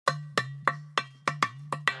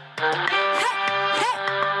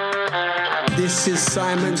This is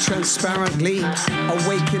Simon transparently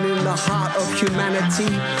awakening the heart of humanity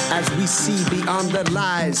as we see beyond the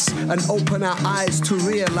lies and open our eyes to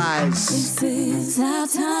realize this is our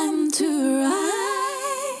time to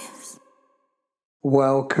rise.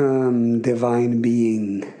 Welcome, divine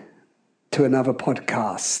being, to another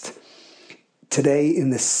podcast. Today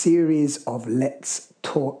in the series of Let's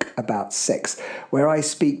Talk About Sex, where I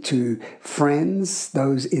speak to friends,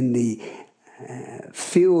 those in the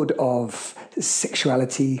field of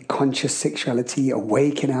sexuality, conscious sexuality,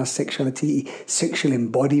 awaken our sexuality, sexual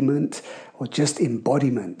embodiment, or just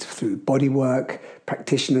embodiment through body work,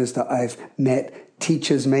 practitioners that I've met,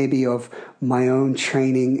 teachers maybe of my own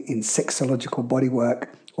training in sexological body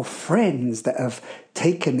work, or friends that have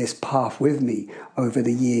taken this path with me over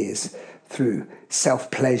the years through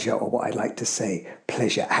self-pleasure, or what I like to say,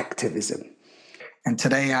 pleasure activism. And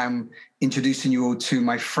today I'm introducing you all to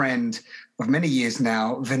my friend of many years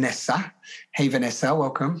now, Vanessa. Hey, Vanessa,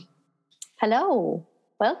 welcome. Hello,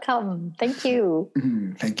 welcome. Thank you.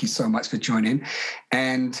 Thank you so much for joining.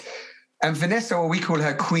 And Vanessa, or we call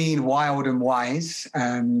her Queen Wild and Wise.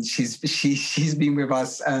 She's been with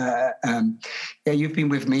us. You've been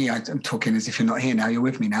with me. I'm talking as if you're not here now. You're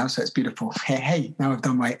with me now, so it's beautiful. Hey. Now I've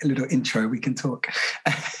done my little intro. We can talk.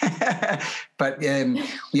 But we've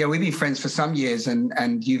been friends for some years,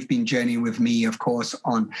 and you've been journeying with me, of course,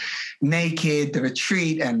 on Naked, the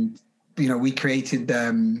retreat, and we created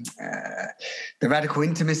the Radical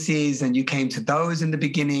Intimacies, and you came to those in the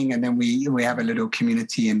beginning, and then we have a little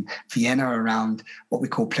community in Vienna around what we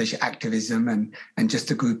call pleasure activism, and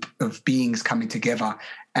just a group of beings coming together.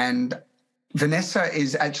 And Vanessa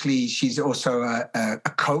is actually, she's also a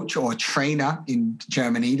coach or a trainer in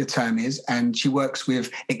Germany, the term is, and she works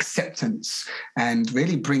with acceptance and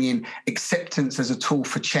really bringing acceptance as a tool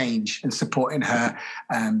for change and supporting her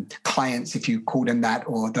clients, if you call them that,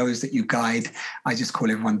 or those that you guide. I just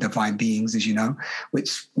call everyone divine beings, as you know,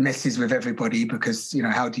 which messes with everybody because,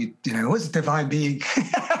 how do you, what's a divine being?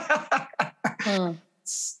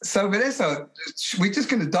 So Vanessa, we're just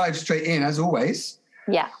going to dive straight in as always.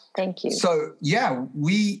 Yeah. Thank you. So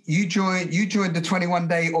you joined the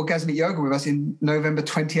 21-day orgasmic yoga with us in November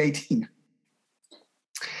 2018.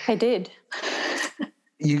 I did.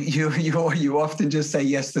 You often just say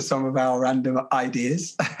yes to some of our random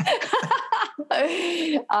ideas.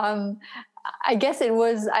 I guess it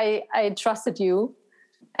was I trusted you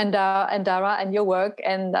and Dara and your work,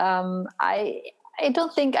 and I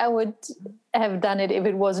don't think I would have done it if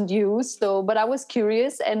it wasn't you. But I was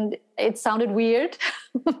curious, and it sounded weird,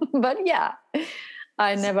 but yeah,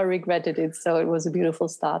 I never regretted it. So it was a beautiful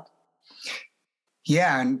start.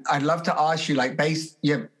 Yeah, and I'd love to ask you,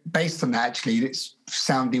 based on that, actually, it's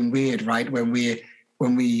sounding weird, right? When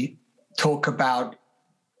we talk about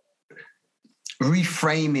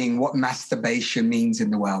reframing what masturbation means in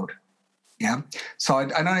the world. Yeah. So I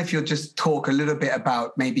don't know if you'll just talk a little bit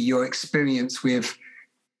about maybe your experience with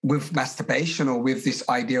masturbation, or with this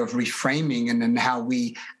idea of reframing, and then how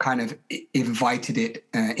we kind of invited it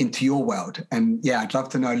into your world. And yeah, I'd love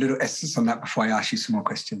to know a little essence on that before I ask you some more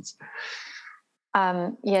questions.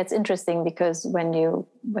 It's interesting because when you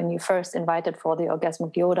first invited for the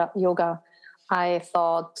orgasmic yoga, I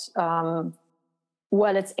thought,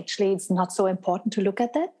 it's not so important to look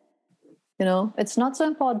at that. It's not so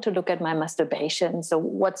important to look at my masturbation. So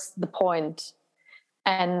what's the point?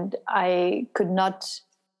 And I could not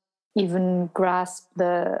even grasp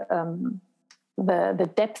the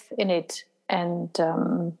depth in it and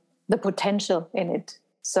the potential in it.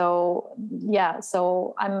 So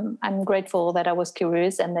I'm grateful that I was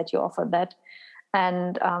curious and that you offered that.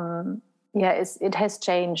 And it has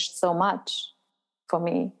changed so much for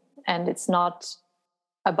me. And it's not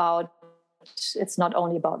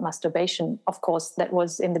only about masturbation. Of course, that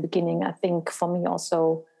was in the beginning, I think, for me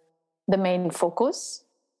also the main focus.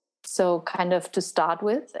 So kind of to start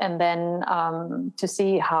with, and then to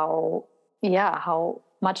see how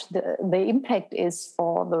much the impact is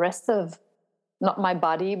for the rest of not my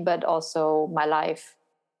body, but also my life,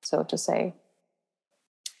 so to say.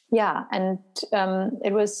 Yeah, and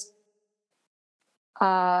it was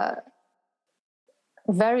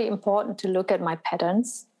very important to look at my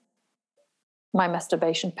patterns, my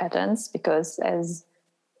masturbation patterns, because as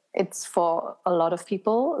it's for a lot of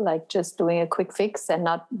people, like just doing a quick fix and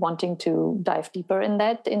not wanting to dive deeper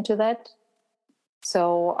into that.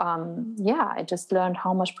 So I just learned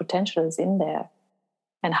how much potential is in there,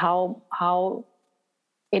 and how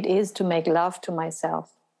it is to make love to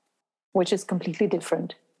myself, which is completely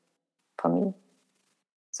different for me.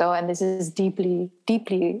 So, and this is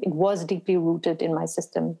it was deeply rooted in my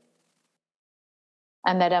system.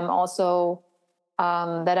 and that I'm also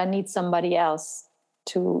that I need somebody else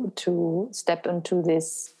to step into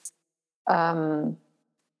this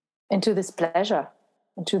pleasure,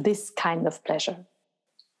 into this kind of pleasure.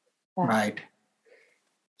 Yeah. Right.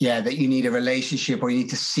 Yeah, that you need a relationship, or you need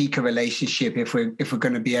to seek a relationship if we're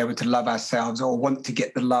going to be able to love ourselves or want to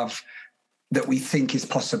get the love that we think is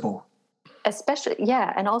possible. Especially,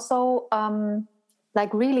 yeah, and also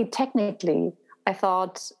like really technically, I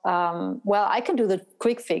thought, well, I can do the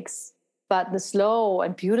quick fix, but the slow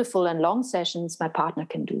and beautiful and long sessions my partner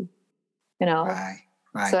can do, you know.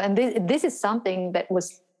 Right. So, and this is something that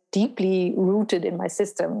was deeply rooted in my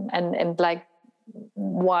system, and like,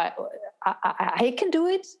 why I can do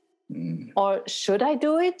it, or should I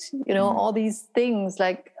do it? You know, all these things.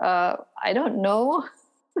 Like, I don't know.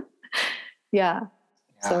 Yeah.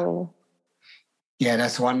 So. Yeah,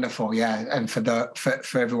 that's wonderful. Yeah, and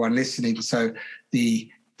for everyone listening, so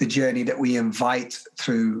the journey that we invite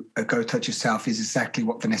through Go Touch Yourself is exactly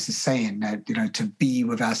what Vanessa's saying. You know, to be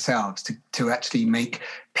with ourselves, to actually make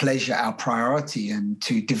pleasure our priority, and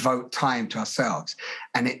to devote time to ourselves,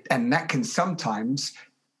 and that can sometimes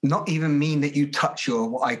not even mean that you touch your,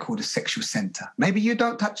 what I call the sexual center. Maybe you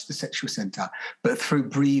don't touch the sexual center, but through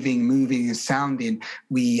breathing, moving, and sounding,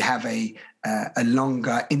 we have a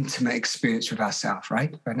longer, intimate experience with ourselves,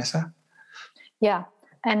 right, Vanessa? Yeah,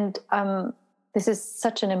 and this is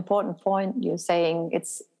such an important point you're saying.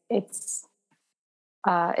 It's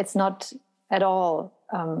not at all.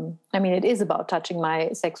 I mean, it is about touching my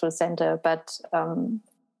sexual center, but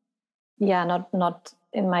not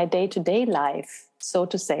in my day-to-day life, so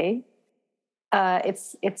to say.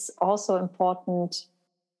 It's also important,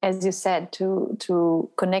 as you said, to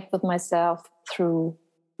connect with myself through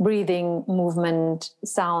breathing, movement,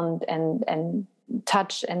 sound, and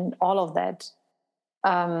touch, and all of that.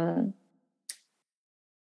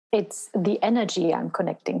 It's the energy I'm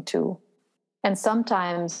connecting to. And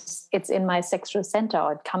sometimes it's in my sexual center,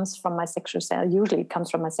 or it comes from my sexual center. Usually it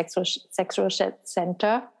comes from my sexual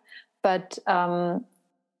center, but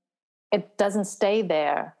it doesn't stay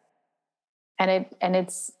there. And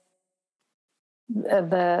it's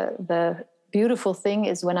the beautiful thing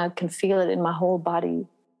is when I can feel it in my whole body.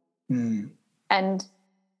 And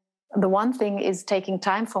the one thing is taking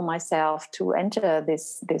time for myself to enter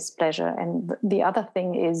this pleasure, and the other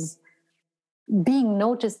thing is being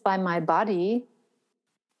noticed by my body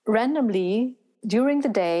randomly during the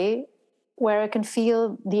day, where I can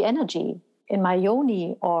feel the energy in my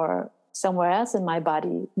yoni or somewhere else in my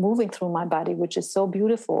body, moving through my body, which is so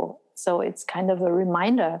beautiful. So it's kind of a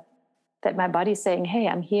reminder that my body is saying, hey,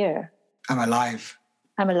 I'm here. I'm alive.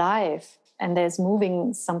 I'm alive. And there's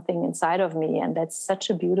moving something inside of me. And that's such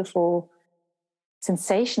a beautiful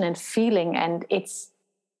sensation and feeling. And it's,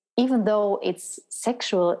 even though it's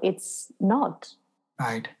sexual, it's not.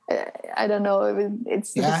 Right. I don't know.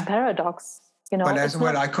 It's this paradox. You know, but as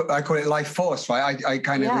well, I call it life force, right? I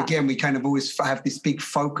kind of, again, we kind of always have this big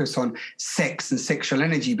focus on sex and sexual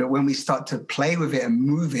energy, but when we start to play with it and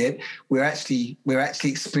move it, we're actually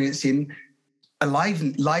experiencing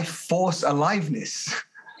life force aliveness.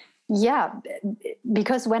 Yeah,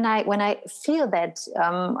 because when I feel that,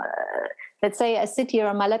 let's say I sit here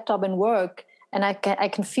on my laptop and work, and I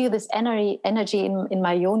can feel this energy in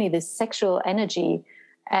my yoni, this sexual energy,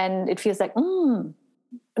 and it feels like,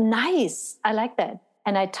 nice, I like that.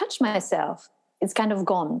 And I touch myself, it's kind of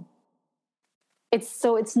gone.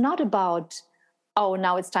 It's not about, oh,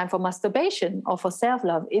 now it's time for masturbation or for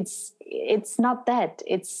self-love. It's not that.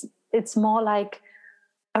 It's more like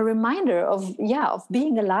a reminder of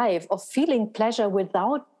being alive, of feeling pleasure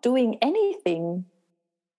without doing anything.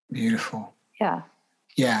 Beautiful. Yeah.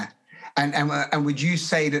 Yeah. And would you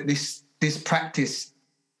say that this practice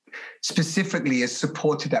specifically has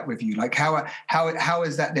supported that with you? Like how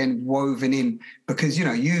is that then woven in? Because, you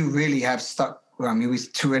know, you really have stuck, I mean, it was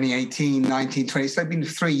 2018, 19, 20. So it's been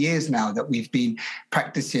 3 years now that we've been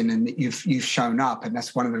practicing, and you've shown up. And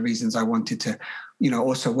that's one of the reasons I wanted to, you know,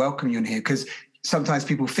 also welcome you in here, because sometimes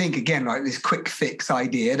people think, again, like this quick fix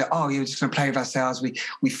idea that, oh, you're just going to play with ourselves.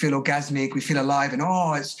 We feel orgasmic, we feel alive, and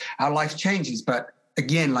it's our life changes. But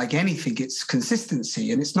again, like anything, it's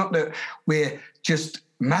consistency. And it's not that we're just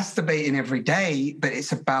masturbating every day, but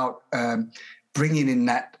it's about bringing in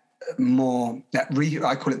that more,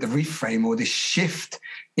 I call it the reframe, or this shift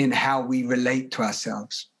in how we relate to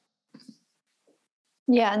ourselves.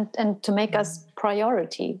 Yeah, and to make us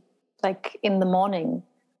priority. Like in the morning,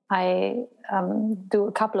 I do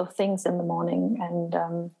a couple of things in the morning,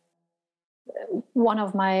 and one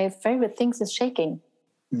of my favorite things is shaking.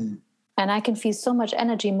 And I can feel so much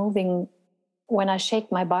energy moving when I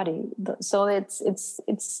shake my body. So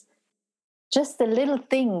it's just a little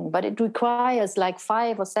thing, but it requires like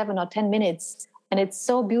 5 or 7 or 10 minutes. And it's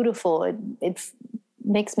so beautiful. It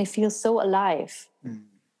makes me feel so alive.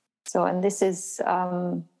 So, and this is,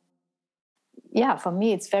 for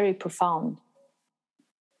me, it's very profound.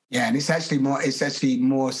 Yeah, and it's actually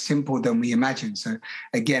more simple than we imagine. So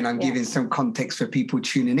again, I'm giving some context for people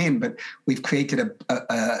tuning in, but we've created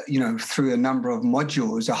through a number of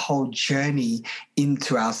modules, a whole journey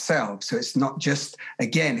into ourselves. So it's not just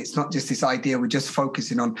this idea we're just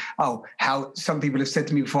focusing on, how some people have said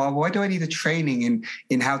to me before, why do I need a training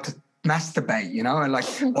in how to masturbate, and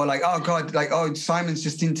oh God, Simon's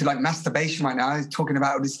just into like masturbation right now. He's talking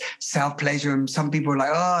about this self-pleasure, and some people are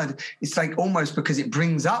like, it's like almost because it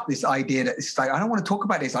brings up this idea that it's like, I don't want to talk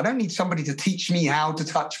about this. I don't need somebody to teach me how to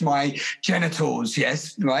touch my genitals.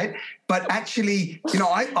 Yes, right. But actually,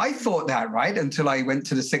 I thought that, right, until I went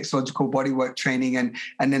to the sexological bodywork training,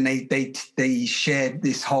 and then they shared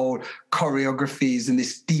this whole choreographies and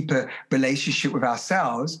this deeper relationship with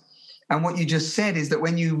ourselves. And what you just said is that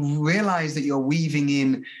when you realize that you're weaving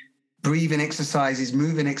in breathing exercises,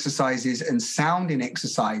 moving exercises, and sounding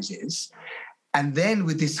exercises, and then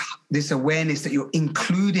with this awareness that you're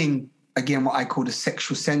including, again, what I call the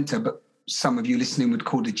sexual center, but some of you listening would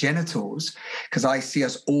call the genitals, because I see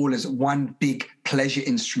us all as one big pleasure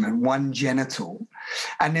instrument, one genital.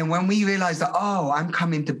 And then when we realize that, I'm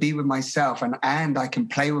coming to be with myself, and I can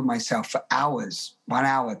play with myself for hours, 1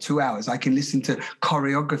 hour, 2 hours. I can listen to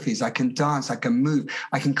choreographies. I can dance. I can move.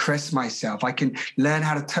 I can caress myself. I can learn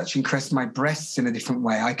how to touch and caress my breasts in a different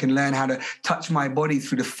way. I can learn how to touch my body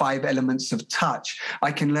through the 5 elements of touch.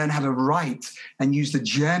 I can learn how to write and use the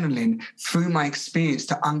journaling through my experience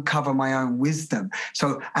to uncover my own wisdom.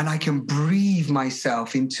 So, and I can breathe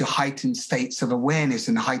myself into heightened states of awareness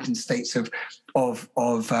and heightened states of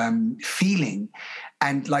feeling.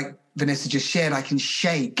 And like Vanessa just shared, I can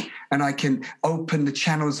shake and I can open the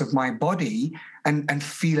channels of my body and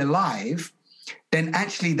feel alive. Then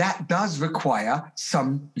actually that does require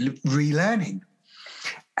some relearning.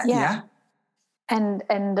 Yeah. And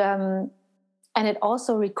it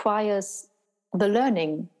also requires the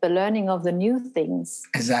learning of the new things.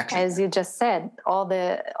 Exactly. As you just said, all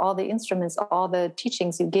the instruments, all the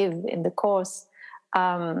teachings you give in the course,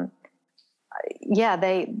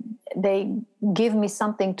 they give me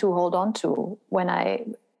something to hold on to. When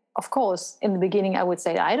of course, in the beginning, I would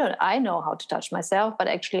say, I know how to touch myself, but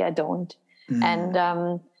actually I don't.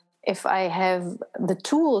 And if I have the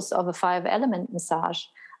tools of a 5-element massage,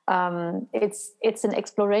 it's an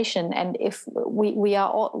exploration. And if we are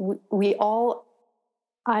all,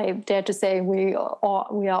 I dare to say, we are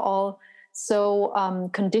all so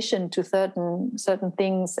conditioned to certain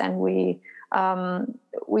things, and we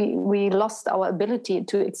lost our ability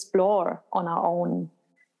to explore on our own.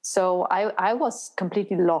 So I was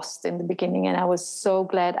completely lost in the beginning, and I was so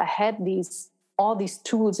glad I had all these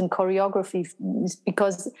tools and choreography,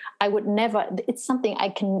 because I would never. It's something I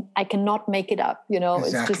cannot make it up. Exactly.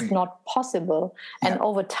 It's just not possible. Yeah. And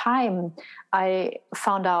over time, I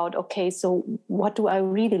found out, okay, so what do I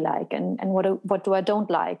really like, and what do I don't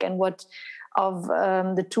like, and what of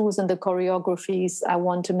the tools and the choreographies I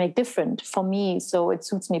want to make different for me, so it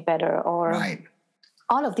suits me better, or right.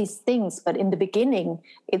 All of these things. But in the beginning,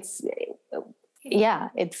 it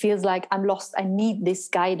feels like I'm lost. I need this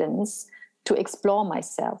guidance to explore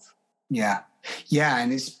myself. Yeah,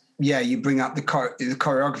 and you bring up the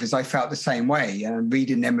choreographers. I felt the same way, and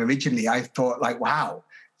reading them originally, I thought like, wow,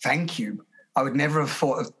 thank you. I would never have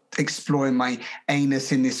thought of exploring my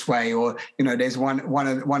anus in this way, or there's one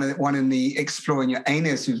in the exploring your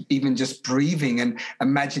anus, who's even just breathing and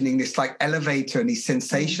imagining this like elevator and these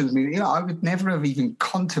sensations. I would never have even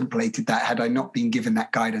contemplated that had I not been given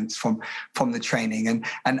that guidance from the training,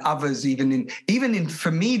 and others. Even in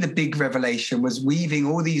for me, the big revelation was weaving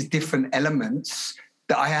all these different elements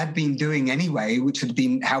that I had been doing anyway, which had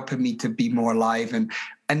been helping me to be more alive, and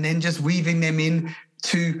then just weaving them in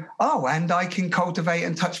to, and I can cultivate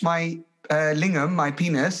and touch my lingam, my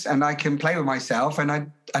penis, and I can play with myself, and I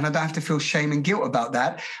don't have to feel shame and guilt about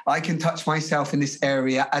that. I can touch myself in this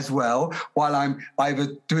area as well, while I'm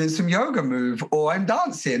either doing some yoga move, or I'm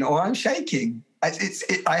dancing, or I'm shaking.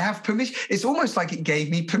 I have permission. It's almost like it gave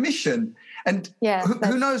me permission. And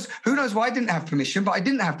who knows why I didn't have permission, but I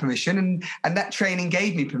didn't have permission, and that training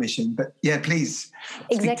gave me permission. But yeah, please.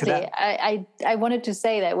 Exactly. I wanted to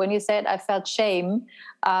say that when you said I felt shame,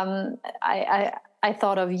 I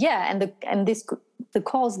thought of, the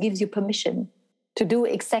course gives you permission to do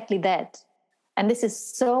exactly that. And this is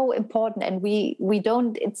so important. And we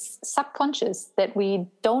don't, it's subconscious that we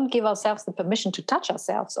don't give ourselves the permission to touch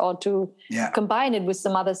ourselves or to combine it with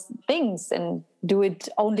some other things and do it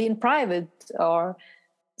only in private. Or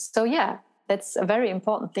so, yeah, that's a very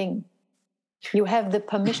important thing. You have the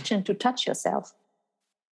permission to touch yourself.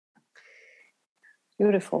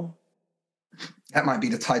 Beautiful. That might be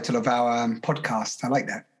the title of our podcast. I like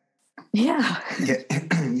that. Yeah.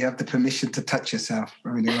 You have the permission to touch yourself. I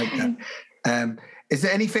really like that. Is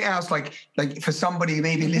there anything else, like for somebody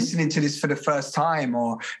maybe listening to this for the first time,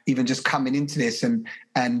 or even just coming into this? And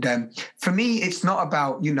for me, it's not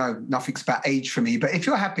about, nothing's about age for me. But if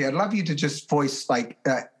you're happy, I'd love you to just voice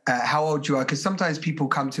how old you are, because sometimes people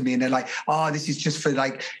come to me and they're like, "Oh, this is just for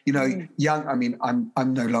young." I mean,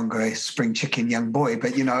 I'm no longer a spring chicken young boy,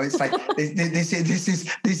 but it's like this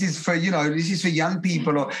is for this is for young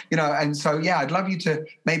people, or And so I'd love you to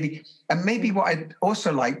maybe what I'd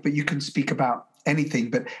also like, but you can speak about anything,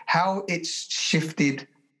 but how it's shifted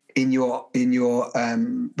in your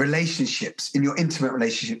relationships, in your intimate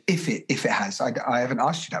relationship, if it has. I haven't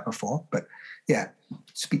asked you that before, but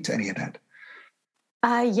speak to any of that.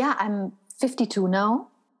 I'm 52 now.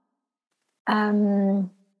 And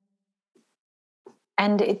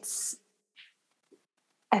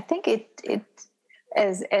I think it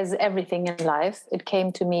as everything in life, it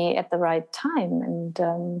came to me at the right time. And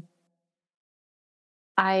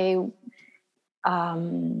I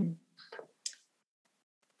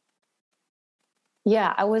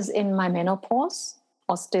was in my menopause,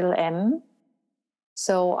 or still am.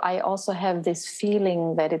 So I also have this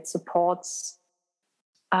feeling that it supports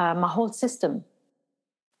my whole system,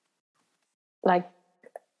 like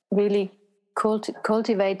really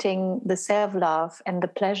cultivating the self-love and the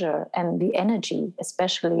pleasure and the energy,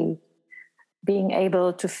 especially being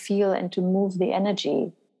able to feel and to move the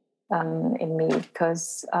energy in me,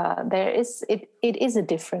 because it is a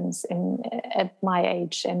difference at my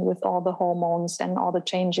age, and with all the hormones and all the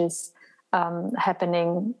changes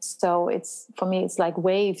happening. So for me it's like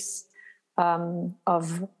waves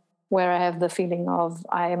of where I have the feeling of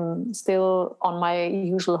I'm still on my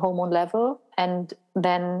usual hormone level, and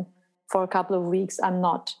then for a couple of weeks I'm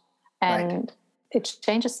not, and it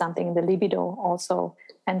changes something in the libido also.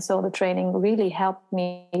 And so the training really helped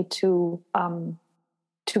me to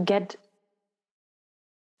get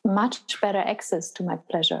much better access to my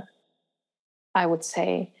pleasure, I would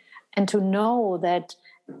say, and to know that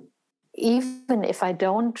even if I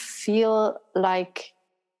don't feel like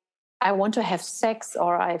I want to have sex,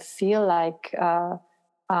 or I feel like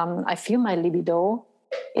I feel my libido,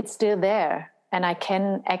 it's still there and I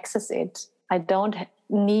can access it. I don't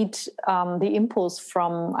need the impulse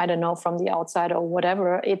from the outside or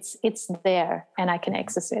whatever. It's there and I can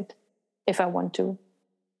access it if I want to.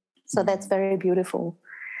 So that's very beautiful.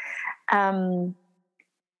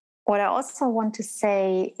 What I also want to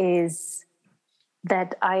say is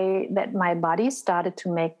that my body started to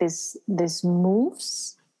make these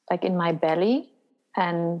moves, like in my belly.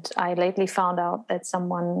 And I lately found out that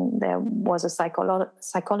there was a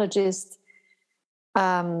psychologist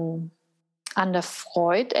under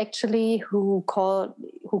Freud, actually, who called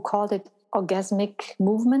it orgasmic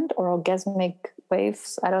movement or orgasmic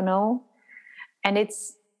waves. I don't know. And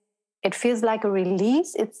it feels like a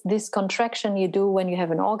release. It's this contraction you do when you have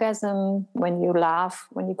an orgasm, when you laugh,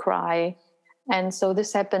 when you cry. And so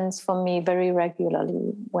this happens for me very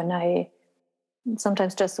regularly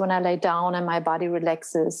sometimes just when I lay down and my body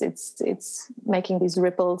relaxes, it's making these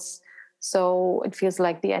ripples. So it feels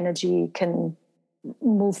like the energy can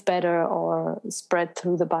move better or spread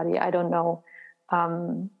through the body. I don't know.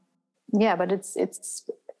 But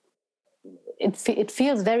it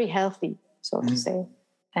feels very healthy, so to say.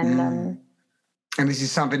 And this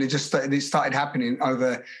is something that started happening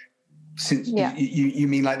over since you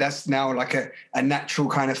mean like that's now like a natural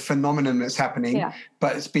kind of phenomenon that's happening,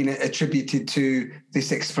 but it's been attributed to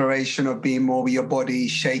this exploration of being more with your body,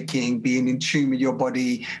 shaking, being in tune with your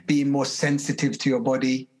body, being more sensitive to your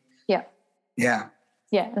body.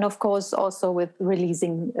 And of course also with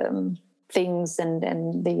releasing things and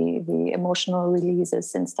the emotional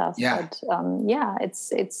releases and stuff. But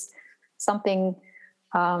it's something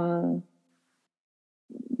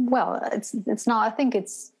it's now, I think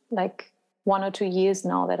it's like 1 or 2 years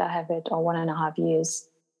now that I have it, or 1.5 years.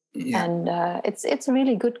 And it's a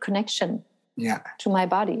really good connection to my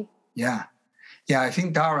body. I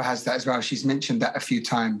think Dara has that as well. She's mentioned that a few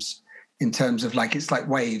times in terms of like, it's like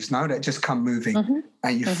waves, no, that just come moving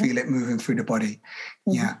and you feel it moving through the body.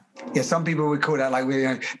 Yeah. Yeah. Some people would call that like,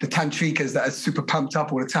 the tantrikas that are super pumped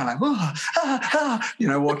up all the time, like,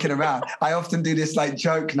 walking around. I often do this like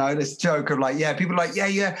joke, this joke of like, people are like,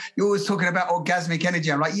 you're always talking about orgasmic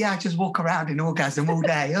energy. I'm like, I just walk around in orgasm all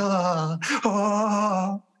day.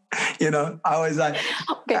 I always like,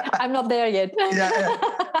 okay, I'm not there yet.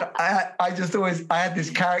 I just always, I had this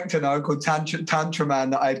character now called Tantra Man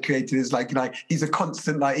that I had created. It's like, he's a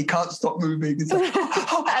constant, like, he can't stop moving. It's like,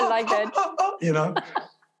 I like that.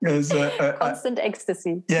 There's constant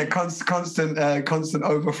ecstasy. Yeah, constant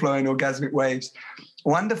overflowing orgasmic waves.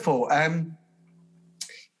 Wonderful. Thank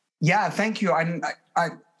you.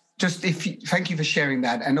 Thank you for sharing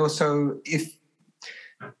that. And also,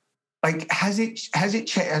 has it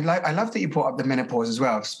changed? I love that you brought up the menopause as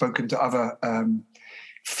well. I've spoken to other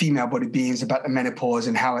female body beings about the menopause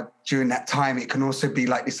and how during that time it can also be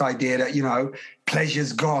like this idea that,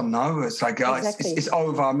 pleasure's gone. No, it's like, exactly. It's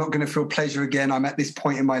over. I'm not going to feel pleasure again. I'm at this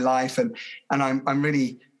point in my life. And I'm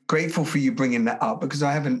really grateful for you bringing that up, because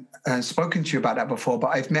I haven't spoken to you about that before, but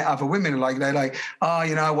I've met other women they're like,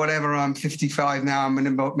 whatever, I'm 55 now, I'm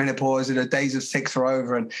in menopause, and the days of sex are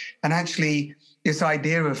over. And actually this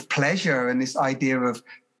idea of pleasure and this idea of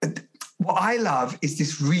what I love is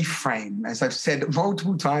this reframe, as I've said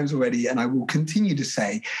multiple times already, and I will continue to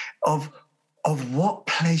say, of what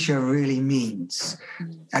pleasure really means.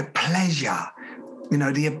 A pleasure,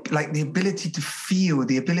 the ability to feel,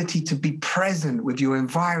 the ability to be present with your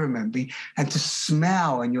environment, and to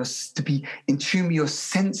smell, and to be in tune with your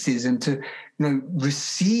senses, and to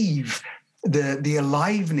receive the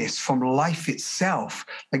aliveness from life itself.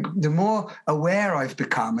 Like, the more aware I've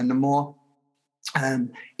become, and the more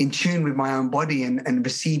in tune with my own body and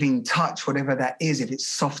receiving touch, whatever that is, if it's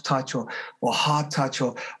soft touch or hard touch,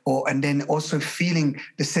 or and then also feeling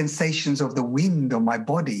the sensations of the wind on my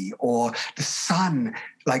body, or the sun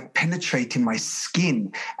like penetrating my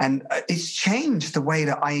skin. And it's changed the way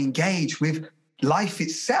that I engage with life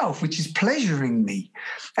itself, which is pleasuring me.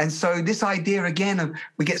 And so this idea again of,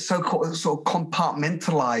 we get sort of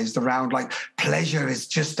compartmentalized around like pleasure is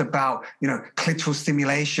just about, clitoral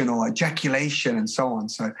stimulation or ejaculation and so on.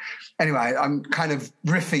 So anyway, I'm kind of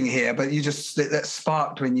riffing here, but that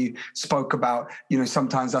sparked when you spoke about,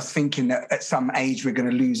 sometimes us thinking that at some age we're going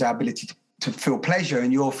to lose our ability to feel pleasure,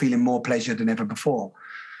 and you're feeling more pleasure than ever before.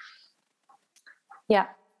 Yeah.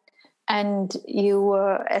 And you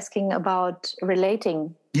were asking about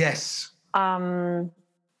relating. Yes.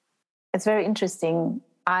 It's very interesting.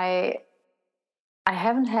 I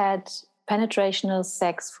haven't had penetrational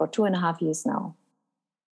sex for 2.5 years now.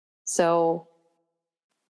 So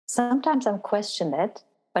sometimes I'm questioning it,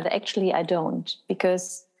 but actually I don't,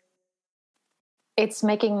 because it's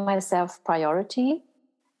making myself priority,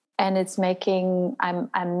 and it's making, I'm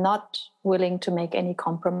not willing to make any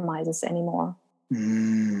compromises anymore.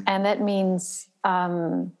 And that means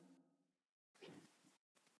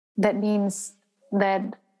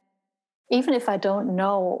that even if I don't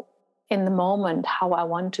know in the moment how I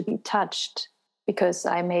want to be touched, because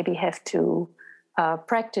I maybe have to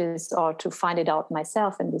practice or to find it out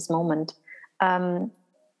myself in this moment,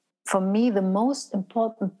 for me, the most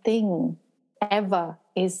important thing ever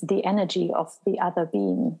is the energy of the other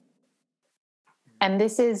being. And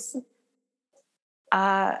this is...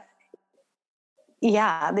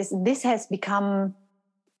 this has become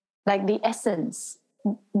like the essence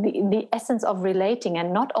of relating,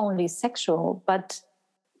 and not only sexual, but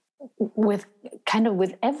with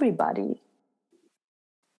everybody.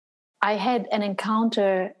 I had an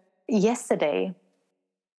encounter yesterday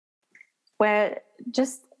where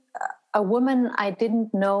just a woman I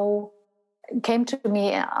didn't know came to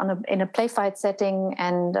me in a play fight setting,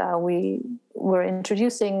 and we were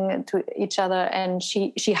introducing to each other, and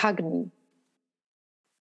she hugged me.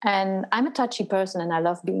 And I'm a touchy person, and I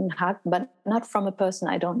love being hugged, but not from a person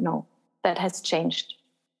I don't know. That has changed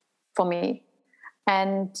for me.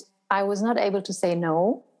 And I was not able to say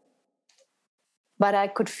no, but I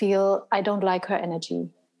could feel I don't like her energy.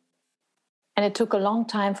 And it took a long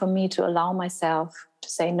time for me to allow myself to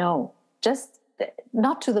say no, just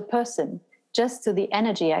not to the person, just to the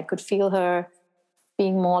energy. I could feel her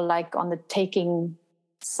being more like on the taking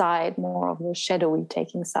side, more of the shadowy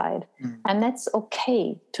taking side. And that's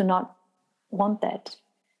okay to not want that.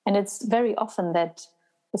 And it's very often that,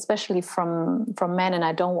 especially from men, and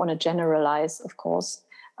I don't want to generalize, of course,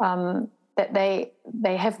 that they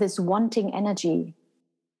have this wanting energy.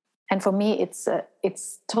 And for me,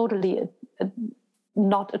 it's totally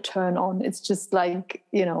not a turn on. It's just like,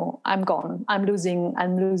 I'm gone. I'm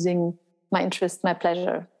losing my interest, my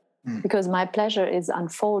pleasure, because my pleasure is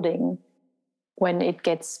unfolding when it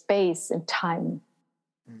gets space and time.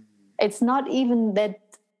 It's not even that,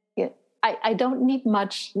 I don't need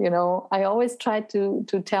much, I always try to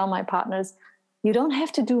tell my partners, you don't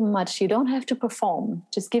have to do much, you don't have to perform,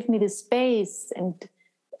 just give me the space and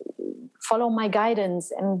follow my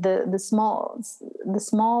guidance. And the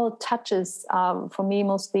small touches are for me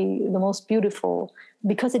mostly the most beautiful,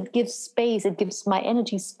 because it gives space, it gives my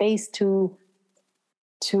energy space to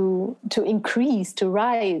increase, to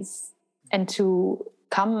rise, and to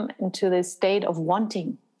come into the state of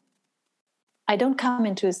wanting. I don't come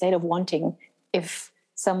into a state of wanting if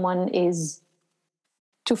someone is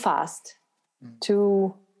too fast,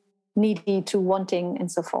 too needy, too wanting, and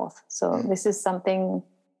so forth. So this is something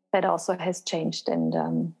that also has changed, and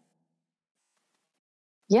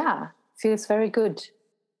feels very good,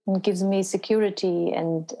 and gives me security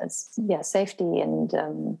and safety, and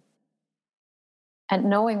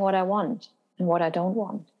knowing what I want and what I don't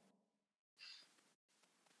want.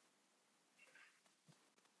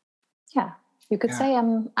 Yeah, you could say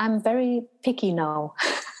I'm very picky now.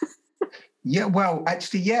 Yeah, well,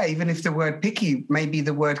 actually, even if the word picky may be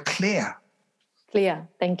the word clear. Clear,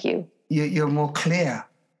 thank you. You're more clear.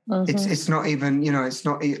 Mm-hmm. It's not even, it's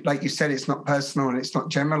not, like you said, it's not personal and it's not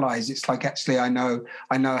generalized. It's like, actually, I know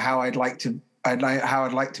how I'd like to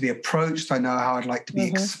be approached. I know how I'd like to be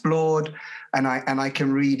explored, and I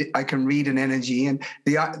can read an energy. And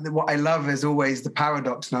what I love, as always, the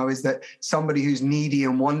paradox now is that somebody who's needy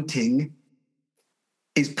and wanting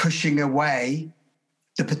is pushing away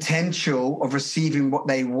the potential of receiving what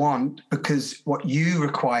they want, because what you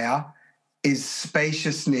require is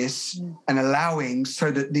spaciousness and allowing,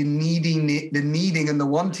 so that the needing and the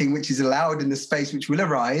wanting, which is allowed in the space which will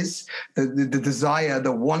arise, the desire,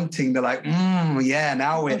 the wanting, they're like, now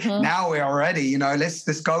we're ready,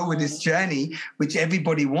 let's go with this journey, which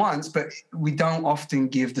everybody wants, but we don't often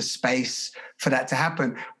give the space for that to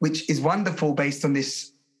happen, which is wonderful based on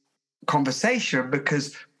this conversation,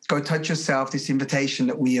 because Go Touch Yourself, this invitation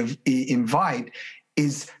that we invite,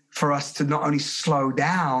 is for us to not only slow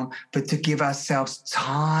down, but to give ourselves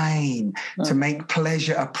time, to make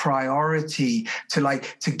pleasure a priority, to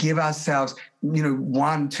give ourselves,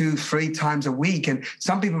 1, 2, 3 times a week. And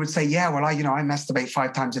some people would say, I masturbate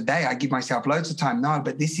 5 times a day. I give myself loads of time. No,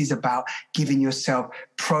 but this is about giving yourself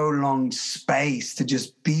prolonged space to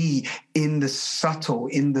just be in the subtle,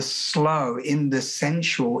 in the slow, in the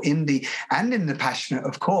sensual, and in the passionate,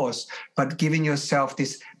 of course, but giving yourself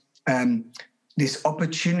this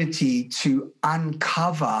opportunity to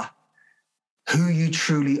uncover who you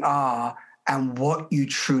truly are and what you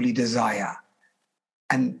truly desire.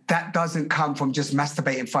 And that doesn't come from just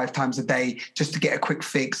masturbating 5 times a day just to get a quick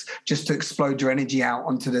fix, just to explode your energy out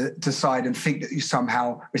onto the side and think that you're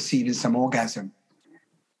somehow receiving some orgasm.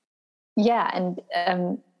 Yeah, and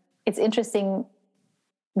it's interesting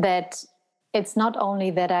that it's not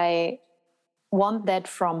only that I want that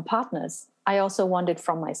from partners, I also want it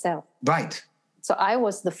from myself. Right. So I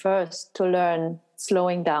was the first to learn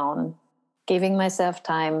slowing down, giving myself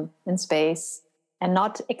time and space, and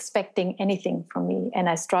not expecting anything from me. And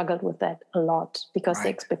I struggled with that a lot, because the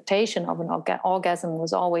expectation of an orgasm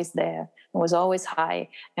was always there and was always high,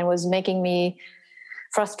 and was making me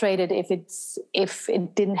frustrated if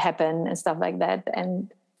it didn't happen and stuff like that.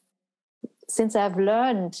 And since I've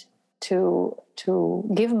learned to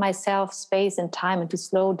give myself space and time and to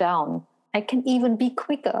slow down, I can even be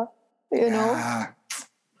quicker. It's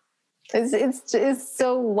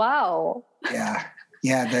so wow.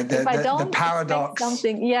 The paradox.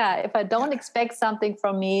 If I don't expect something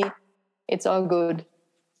from me, it's all good.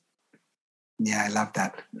 Yeah, I love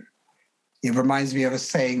that. It reminds me of a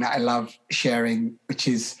saying that I love sharing, which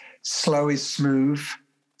is slow is smooth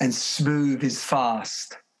and smooth is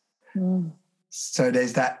fast. So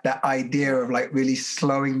there's that idea of like really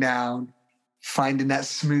slowing down, finding that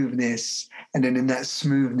smoothness, and then in that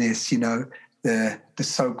smoothness, the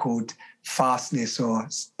so-called fastness or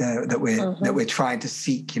that we're trying to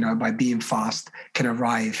seek, by being fast, can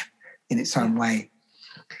arrive in its own way.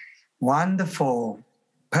 Wonderful.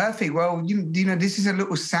 Perfect. Well, this is a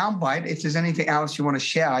little soundbite. If there's anything else you want to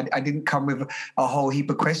share, I didn't come with a whole heap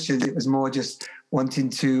of questions. It was more just wanting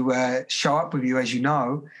to show up with you, as you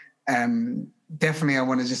know. Definitely, I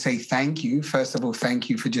want to just say thank you. First of all, thank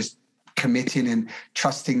you for just committing and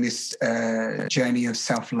trusting this journey of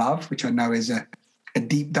self-love, which I know is a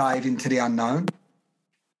deep dive into the unknown,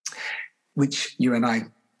 which you and I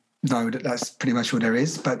know that's pretty much all there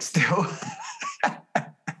is, but still.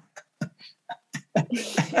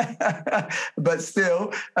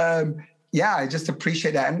 I just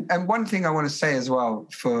appreciate that. And one thing I want to say as well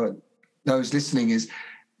for those listening is,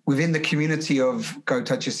 within the community of Go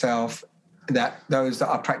Touch Yourself, that those that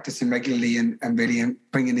are practicing regularly and really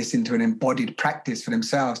bringing this into an embodied practice for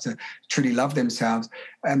themselves to truly love themselves,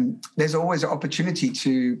 there's always an opportunity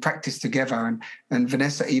to practice together. And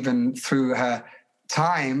Vanessa, even through her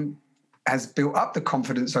time, has built up the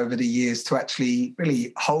confidence over the years to actually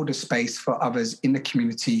really hold a space for others in the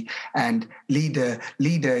community and lead a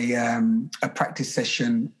practice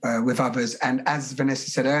session with others. And as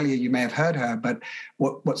Vanessa said earlier, you may have heard her, but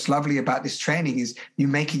what's lovely about this training is you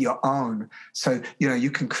make it your own. So,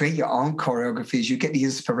 you can create your own choreographies, you get the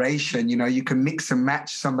inspiration, you can mix and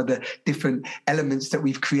match some of the different elements that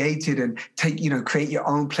we've created and create your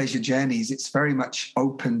own pleasure journeys. It's very much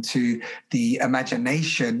open to the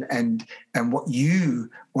imagination and what you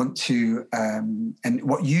want to,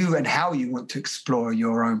 and how you want to explore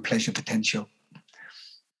your own pleasure potential.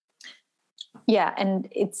 Yeah, and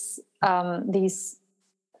it's these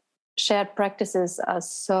shared practices are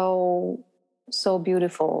so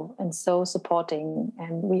beautiful and so supporting.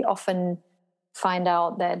 And we often find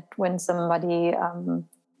out that when somebody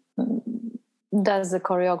does the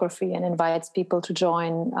choreography and invites people to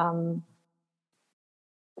join,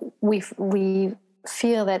 we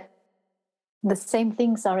feel that the same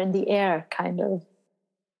things are in the air, kind of,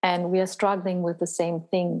 and we are struggling with the same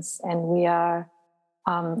things, and we are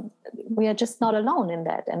just not alone in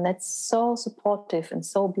that, and that's so supportive and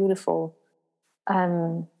so beautiful.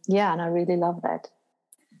 And I really love that.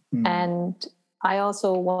 And I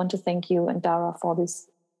also want to thank you and Dara for this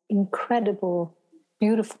incredible,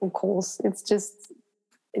 beautiful course. It's just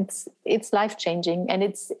it's life-changing, and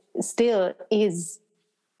it's still is.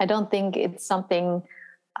 I don't think it's something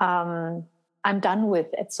I'm done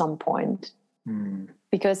with at some point,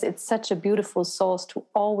 because it's such a beautiful source to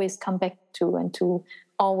always come back to and to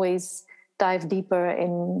always dive deeper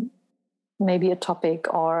in maybe a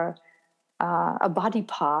topic or a body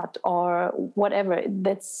part or whatever.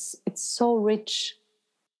 It's so rich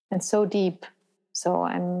and so deep. So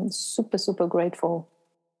I'm super, super grateful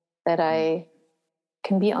that I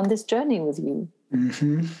can be on this journey with you.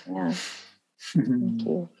 Mm-hmm. Yeah. Thank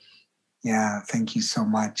you. Yeah, thank you so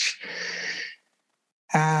much.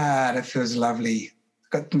 That feels lovely.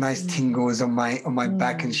 Got nice tingles on my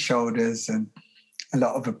back and shoulders, and a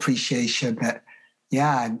lot of appreciation. That,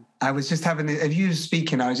 I was just having, as you were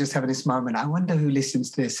speaking, I was just having this moment. I wonder who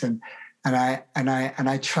listens to this, and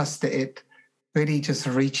I trust that it really just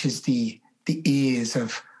reaches the ears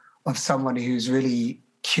of someone who's really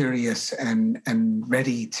curious and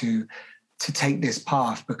ready to take this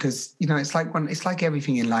path, because it's like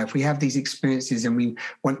everything in life. We have these experiences and we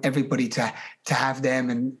want everybody to have them,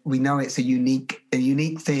 and we know it's a unique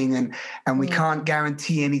thing, and we can't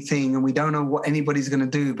guarantee anything, and we don't know what anybody's going to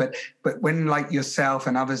do, but when, like yourself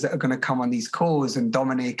and others that are going to come on these calls, and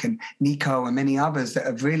Dominic and Nico and many others that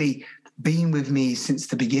have really been with me since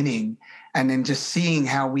the beginning, and then just seeing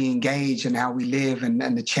how we engage and how we live,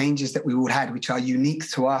 and the changes that we all had, which are unique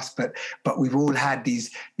to us, but we've all had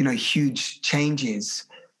these, huge changes.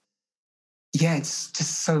 Yeah, it's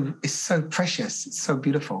so precious. It's so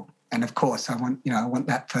beautiful. And of course, I want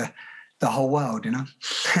that for the whole world,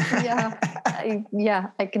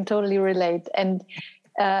 I can totally relate. And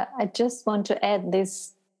I just want to add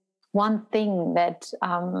this one thing that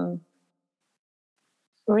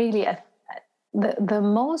really, the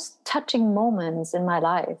most touching moments in my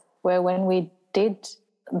life were when we did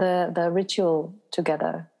the ritual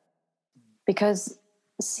together, because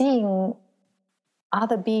seeing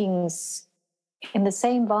other beings in the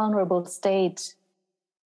same vulnerable state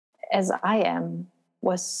as I am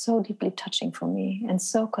was so deeply touching for me, and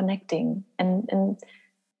so connecting and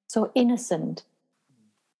so innocent.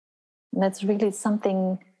 And that's really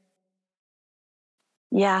something,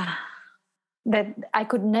 that I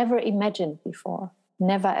could never imagine before,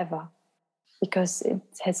 never ever, because it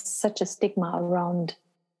has such a stigma around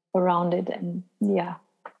it, and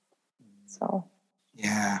so.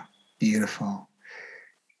 Yeah, beautiful.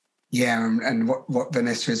 Yeah, and what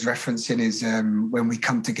Vanessa is referencing is when we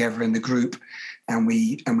come together in the group and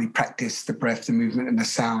we practice the breath, the movement, and the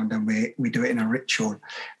sound, and we do it in a ritual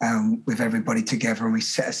with everybody together, and we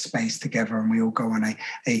set a space together, and we all go on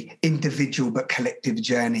a individual but collective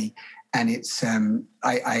journey. And it's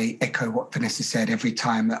I echo what Vanessa said. Every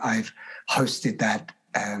time that I've hosted that,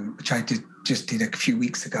 which I just did a few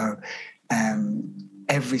weeks ago,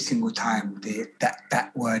 every single time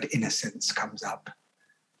that word innocence comes up.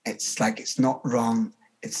 It's like, it's not wrong,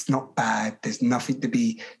 it's not bad, there's nothing to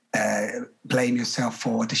be blame yourself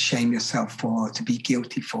for, to shame yourself for, to be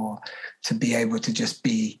guilty for, to be able to just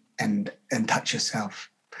be and touch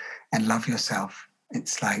yourself and love yourself.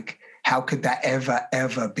 It's like, how could that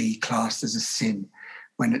ever be classed as a sin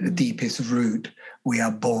when at the deepest root we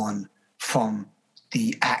are born from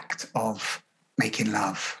the act of making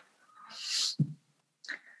love.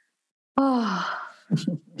 Oh,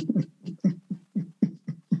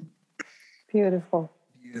 beautiful.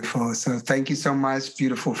 Beautiful. So thank you so much,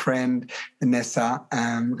 beautiful friend, Vanessa.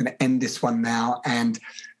 We're going to end this one now. And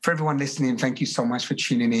for everyone listening, thank you so much for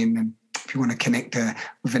tuning in. And if you want to connect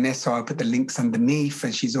with Vanessa, I'll put the links underneath.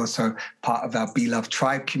 And she's also part of our Be Love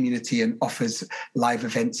Tribe community and offers live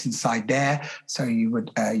events inside there. So you would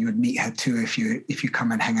meet her too if you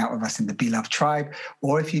come and hang out with us in the Be Love Tribe.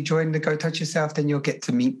 Or if you join the Go Touch Yourself, then you'll get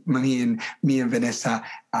to meet me and Vanessa.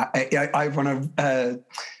 I want a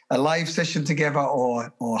live session together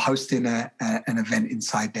or hosting an event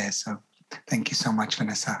inside there. So thank you so much,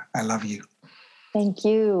 Vanessa. I love you. Thank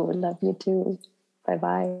you. Love you too.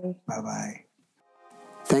 Bye-bye. Bye-bye.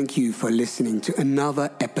 Thank you for listening to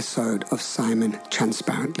another episode of Simon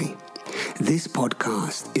Transparently. This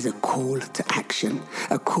podcast is a call to action,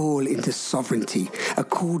 a call into sovereignty, a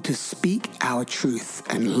call to speak our truth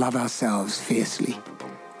and love ourselves fiercely,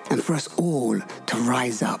 and for us all to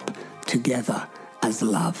rise up together as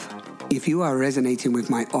love. If you are resonating with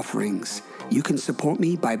my offerings, you can support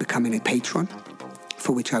me by becoming a patron,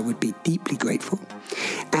 for which I would be deeply grateful.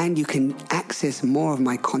 And you can access more of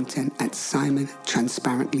my content at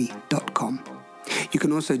simontransparently.com. You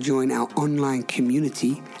can also join our online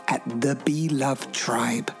community at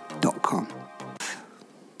thebelovetribe.com.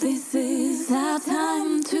 This is our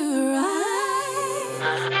time